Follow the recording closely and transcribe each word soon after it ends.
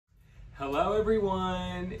Hello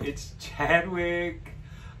everyone, it's Chadwick.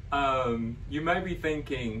 You may be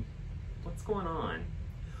thinking, what's going on?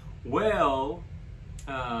 Well,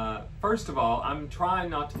 first of all, I'm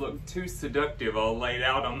trying not to look too seductive all laid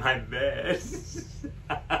out on my bed.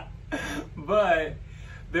 But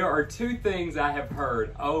there are two things I have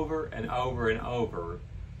heard over and over and over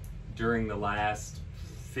during the last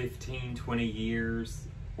 15, 20 years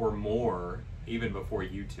or more, even before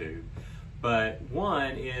YouTube. But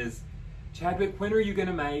one is, Chadwick, when are you going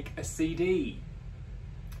to make a CD?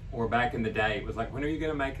 Or back in the day, it was like, when are you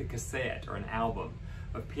going to make a cassette or an album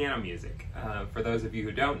of piano music? For those of you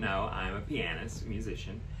who don't know, I'm a pianist, a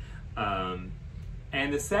musician. And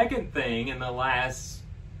the second thing in the last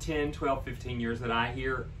 10, 12, 15 years that I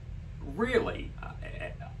hear, really,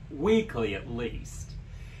 weekly at least,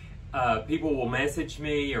 people will message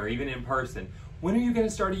me or even in person, when are you going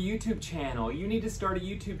to start a YouTube channel? You need to start a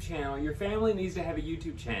YouTube channel. Your family needs to have a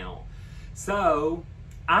YouTube channel. So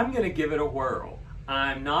I'm going to give it a whirl.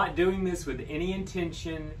 I'm not doing this with any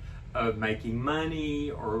intention of making money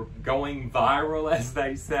or going viral, as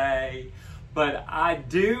they say, but I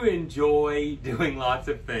do enjoy doing lots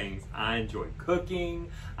of things. I enjoy cooking,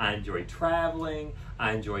 I enjoy traveling,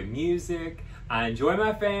 I enjoy music, I enjoy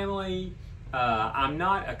my family. I'm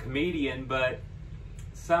not a comedian, but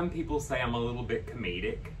some people say I'm a little bit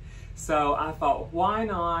comedic. So I thought, why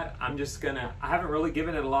not? I haven't really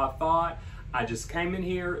given it a lot of thought. I just came in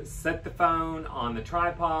here, set the phone on the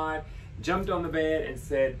tripod, jumped on the bed and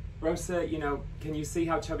said, Rosa, can you see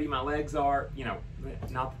how chubby my legs are?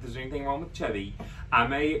 Not that there's anything wrong with chubby. I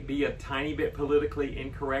may be a tiny bit politically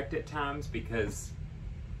incorrect at times because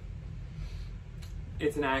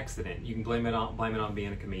it's an accident. You can blame it on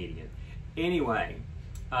being a comedian. Anyway,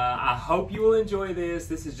 I hope you will enjoy this.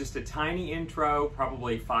 This is just a tiny intro,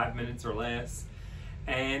 probably 5 minutes or less.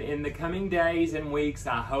 And in the coming days and weeks,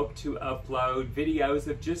 I hope to upload videos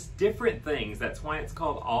of just different things. That's why it's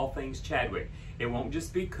called All Things Chadwick. It won't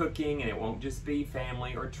just be cooking, and it won't just be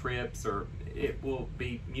family or trips, or it will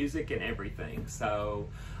be music and everything. So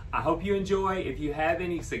I hope you enjoy. If you have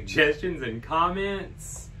any suggestions and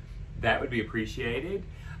comments, that would be appreciated.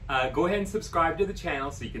 Go ahead and subscribe to the channel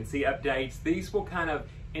so you can see updates. These will kind of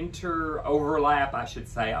overlap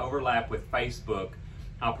with Facebook.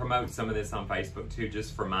 I'll promote some of this on Facebook too,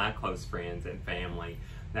 just for my close friends and family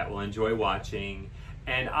that will enjoy watching.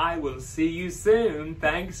 And I will see you soon.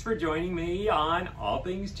 Thanks for joining me on All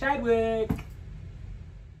Things Chadwick.